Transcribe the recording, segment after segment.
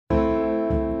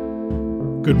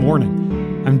Good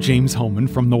morning. I'm James Hohmann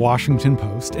from The Washington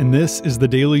Post, and this is the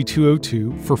Daily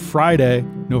 202 for Friday,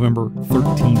 November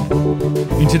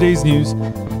 13th. In today's news,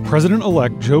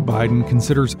 President-elect Joe Biden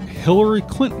considers Hillary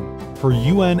Clinton for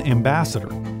UN ambassador.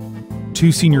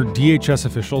 2 senior DHS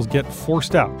officials get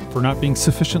forced out for not being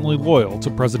sufficiently loyal to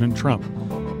President Trump.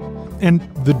 And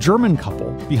the German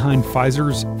couple behind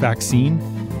Pfizer's vaccine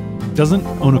doesn't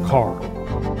own a car.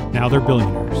 Now they're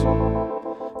billionaires.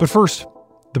 But first,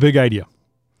 the big idea.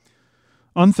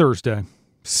 On Thursday,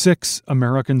 6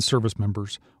 American service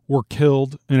members were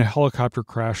killed in a helicopter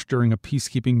crash during a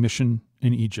peacekeeping mission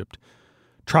in Egypt.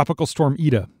 Tropical storm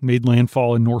Ida made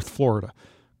landfall in North Florida,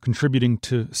 contributing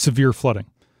to severe flooding.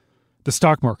 The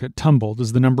stock market tumbled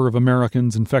as the number of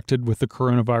Americans infected with the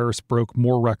coronavirus broke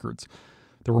more records.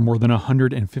 There were more than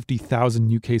 150,000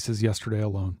 new cases yesterday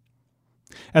alone.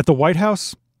 At the White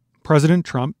House, President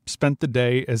Trump spent the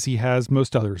day as he has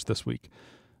most others this week,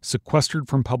 sequestered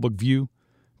from public view,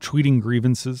 tweeting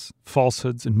grievances,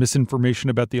 falsehoods, and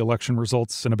misinformation about the election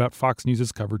results and about Fox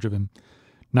News' coverage of him.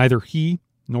 Neither he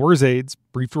nor his aides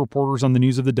briefed reporters on the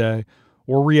news of the day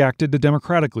or reacted to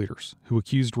Democratic leaders who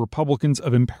accused Republicans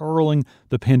of imperiling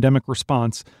the pandemic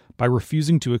response by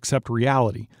refusing to accept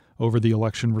reality over the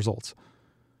election results.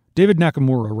 David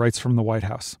Nakamura writes from the White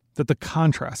House that the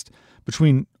contrast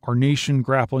between our nation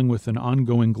grappling with an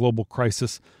ongoing global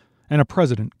crisis and a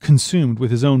president consumed with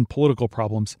his own political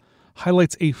problems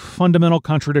highlights a fundamental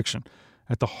contradiction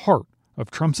at the heart of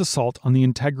Trump's assault on the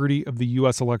integrity of the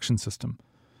U.S. election system.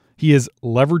 He is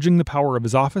leveraging the power of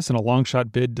his office in a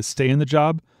long-shot bid to stay in the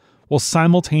job while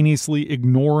simultaneously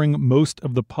ignoring most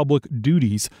of the public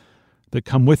duties that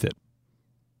come with it.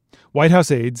 White House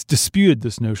aides disputed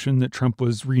this notion that Trump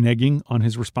was reneging on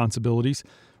his responsibilities,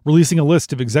 releasing a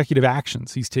list of executive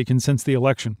actions he's taken since the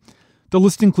election. The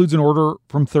list includes an order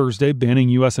from Thursday banning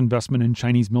U.S. investment in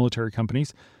Chinese military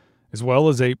companies, as well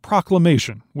as a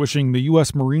proclamation wishing the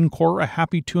U.S. Marine Corps a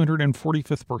happy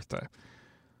 245th birthday.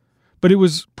 But it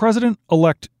was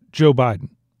President-elect Joe Biden,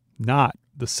 not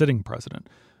the sitting president,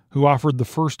 who offered the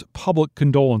first public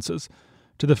condolences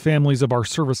to the families of our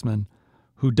servicemen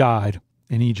who died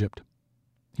in Egypt.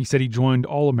 He said he joined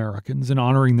all Americans in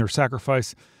honoring their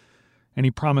sacrifice, and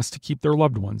he promised to keep their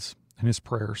loved ones in his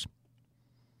prayers.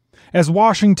 As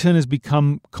Washington has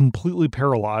become completely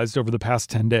paralyzed over the past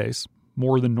 10 days,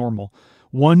 more than normal,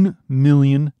 1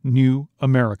 million new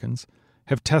Americans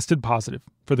have tested positive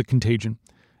for the contagion,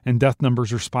 and death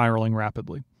numbers are spiraling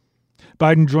rapidly.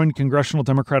 Biden joined congressional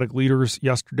Democratic leaders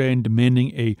yesterday in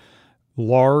demanding a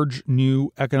large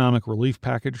new economic relief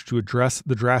package to address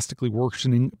the drastically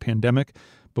worsening pandemic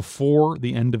before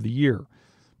the end of the year.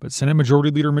 But Senate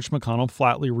Majority Leader Mitch McConnell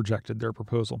flatly rejected their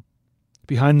proposal.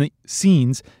 Behind the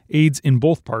scenes, aides in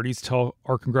both parties tell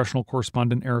our congressional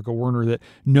correspondent Erica Werner that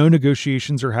no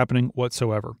negotiations are happening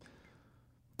whatsoever.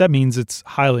 That means it's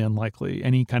highly unlikely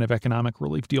any kind of economic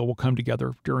relief deal will come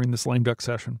together during this lame duck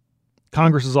session.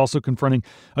 Congress is also confronting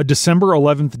a December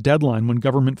 11th deadline when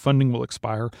government funding will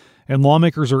expire, and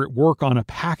lawmakers are at work on a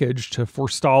package to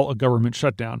forestall a government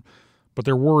shutdown. But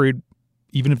they're worried,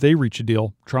 even if they reach a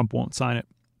deal, Trump won't sign it.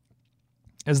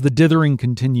 As the dithering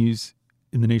continues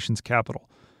in the nation's capital,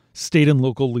 state and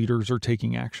local leaders are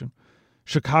taking action.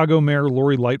 Chicago Mayor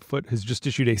Lori Lightfoot has just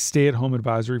issued a stay-at-home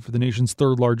advisory for the nation's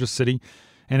third largest city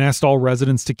and asked all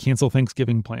residents to cancel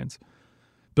Thanksgiving plans.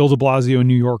 Bill de Blasio in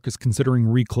New York is considering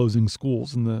reclosing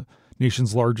schools in the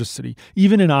nation's largest city.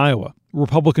 Even in Iowa,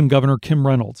 Republican Governor Kim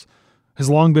Reynolds has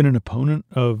long been an opponent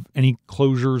of any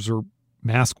closures or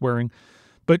mask wearing,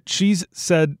 but she's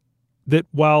said that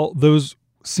while those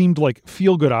seemed like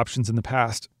feel-good options in the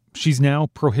past, she's now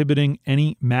prohibiting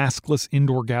any maskless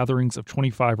indoor gatherings of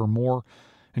 25 or more,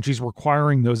 and she's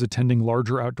requiring those attending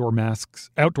larger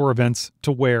outdoor events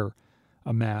to wear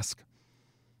a mask.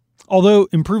 Although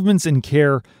improvements in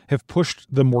care have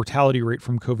pushed the mortality rate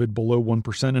from COVID below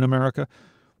 1% in America,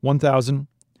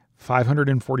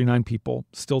 1,549 people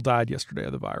still died yesterday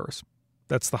of the virus.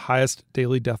 That's the highest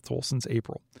daily death toll since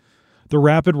April. The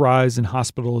rapid rise in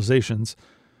hospitalizations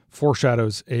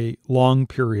foreshadows a long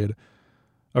period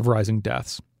of rising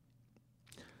deaths.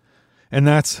 And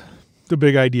that's the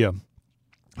big idea.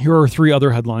 Here are 3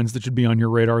 other headlines that should be on your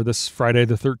radar this Friday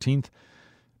the 13th.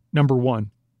 Number 1,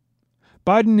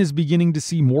 Biden is beginning to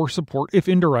see more support, if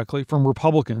indirectly, from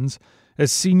Republicans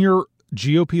as senior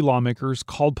GOP lawmakers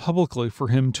called publicly for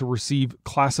him to receive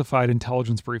classified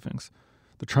intelligence briefings.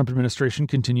 The Trump administration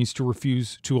continues to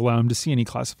refuse to allow him to see any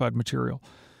classified material.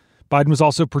 Biden was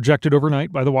also projected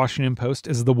overnight by the Washington Post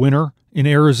as the winner in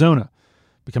Arizona,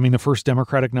 becoming the first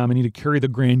Democratic nominee to carry the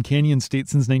Grand Canyon state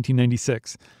since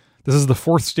 1996. This is the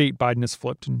fourth state Biden has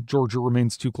flipped, and Georgia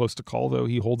remains too close to call, though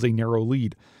he holds a narrow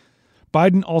lead.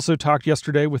 Biden also talked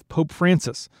yesterday with Pope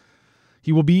Francis.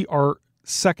 He will be our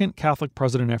second Catholic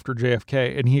president after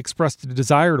JFK, and he expressed a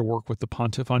desire to work with the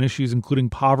pontiff on issues including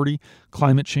poverty,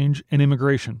 climate change, and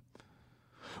immigration.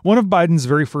 One of Biden's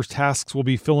very first tasks will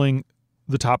be filling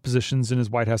the top positions in his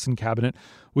White House and cabinet.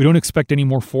 We don't expect any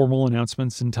more formal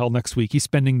announcements until next week. He's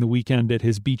spending the weekend at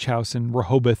his beach house in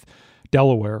Rehoboth,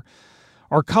 Delaware.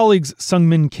 Our colleagues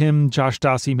Sungmin Kim, Josh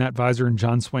Dossie, Matt Pfizer, and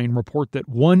John Swain report that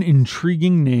one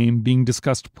intriguing name being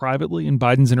discussed privately in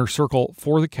Biden's inner circle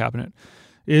for the cabinet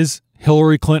is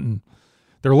Hillary Clinton.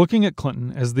 They're looking at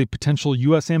Clinton as the potential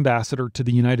U.S. ambassador to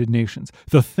the United Nations.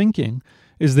 The thinking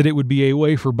is that it would be a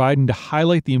way for Biden to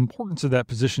highlight the importance of that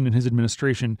position in his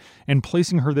administration, and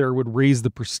placing her there would raise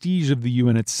the prestige of the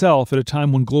UN itself at a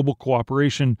time when global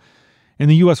cooperation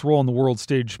and the U.S. role on the world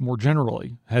stage more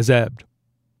generally has ebbed.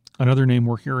 Another name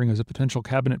we're hearing as a potential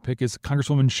cabinet pick is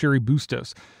Congresswoman Sherry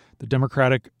Bustos. The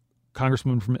Democratic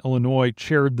congresswoman from Illinois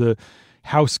chaired the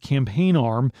House campaign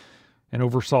arm and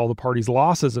oversaw the party's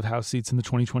losses of House seats in the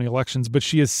 2020 elections, but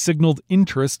she has signaled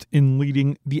interest in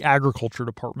leading the Agriculture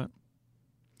Department.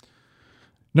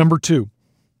 Number 2,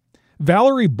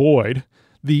 Valerie Boyd,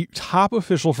 the top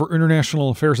official for international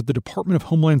affairs at the Department of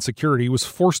Homeland Security, was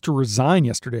forced to resign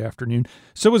yesterday afternoon.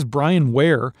 So was Brian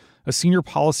Ware, a senior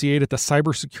policy aide at the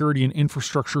Cybersecurity and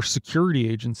Infrastructure Security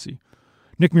Agency.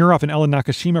 Nick Muroff and Ellen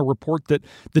Nakashima report that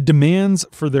the demands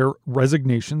for their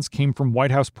resignations came from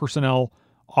White House Personnel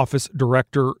Office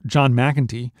Director John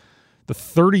McEntee. The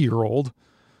 30-year-old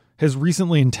has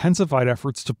recently intensified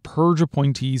efforts to purge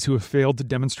appointees who have failed to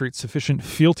demonstrate sufficient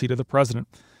fealty to the president.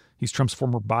 He's Trump's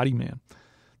former body man.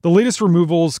 The latest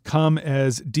removals come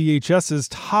as DHS's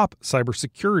top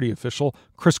cybersecurity official,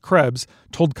 Chris Krebs,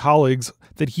 told colleagues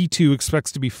that he too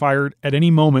expects to be fired at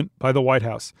any moment by the White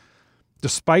House.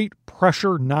 Despite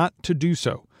pressure not to do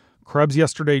so, Krebs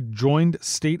yesterday joined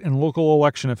state and local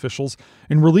election officials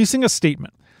in releasing a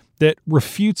statement that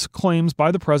refutes claims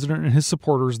by the president and his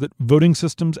supporters that voting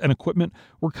systems and equipment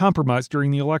were compromised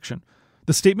during the election.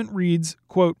 The statement reads,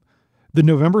 quote, "The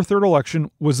November 3rd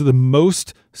election was the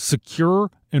most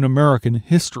secure in American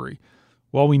history.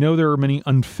 While we know there are many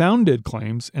unfounded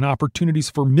claims and opportunities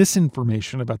for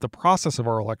misinformation about the process of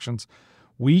our elections,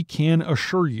 we can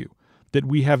assure you that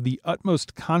we have the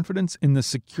utmost confidence in the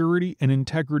security and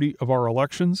integrity of our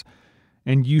elections,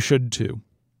 and you should too."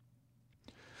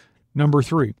 Number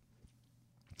 3.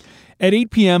 At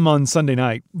 8 p.m. on Sunday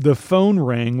night, the phone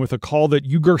rang with a call that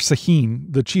Ugur Sahin,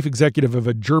 the chief executive of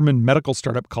a German medical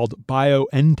startup called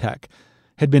BioNTech,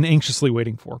 had been anxiously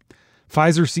waiting for.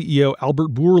 Pfizer CEO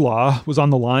Albert Bourla was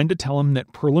on the line to tell him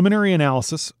that preliminary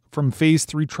analysis from phase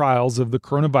 3 trials of the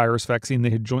coronavirus vaccine they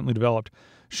had jointly developed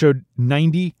showed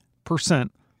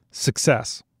 90%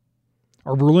 success.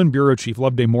 Our Berlin bureau chief,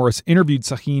 Loveday Morris, interviewed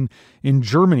Sahin in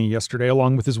Germany yesterday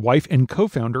along with his wife and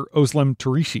co-founder, Özlem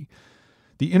Türeci.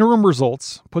 The interim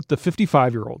results put the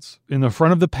 55-year-olds in the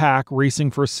front of the pack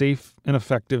racing for a safe and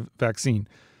effective vaccine.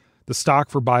 The stock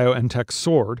for BioNTech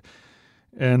soared,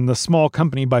 and the small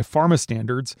company, by pharma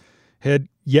standards, had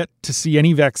yet to see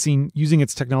any vaccine using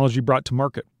its technology brought to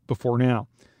market before now.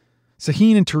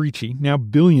 Sahin and Türeci, now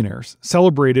billionaires,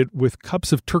 celebrated with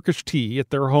cups of Turkish tea at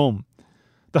their home.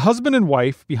 The husband and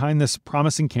wife behind this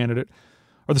promising candidate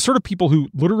are the sort of people who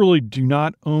literally do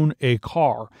not own a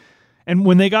car. And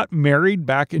when they got married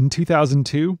back in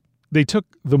 2002, they took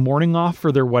the morning off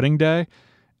for their wedding day,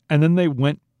 and then they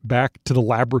went back to the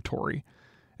laboratory.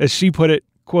 As she put it,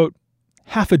 quote,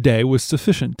 "Half a day was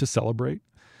sufficient to celebrate."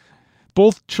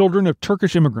 Both children of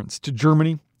Turkish immigrants to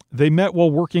Germany, they met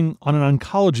while working on an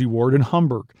oncology ward in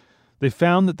Hamburg. They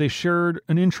found that they shared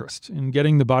an interest in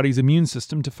getting the body's immune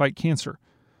system to fight cancer.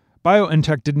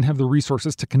 BioNTech didn't have the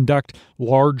resources to conduct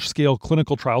large-scale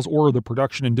clinical trials or the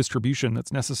production and distribution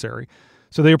that's necessary,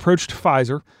 so they approached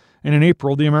Pfizer, and in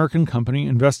April, the American company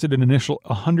invested an initial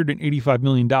 $185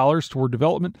 million toward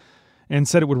development and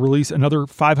said it would release another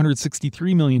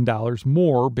 $563 million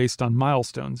more based on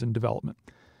milestones in development.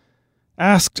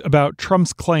 Asked about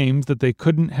Trump's claims that they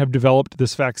couldn't have developed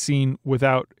this vaccine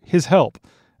without his help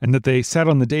and that they sat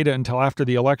on the data until after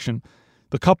the election,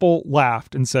 the couple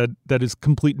laughed and said that is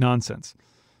complete nonsense.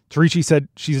 Türeci said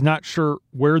she's not sure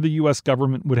where the U.S.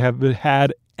 government would have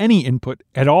had any input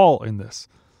at all in this.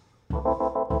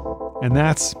 And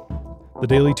that's the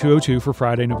Daily 202 for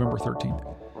Friday, November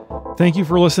 13th. Thank you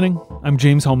for listening. I'm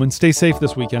James Holman. Stay safe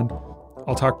this weekend.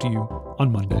 I'll talk to you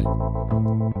on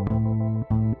Monday.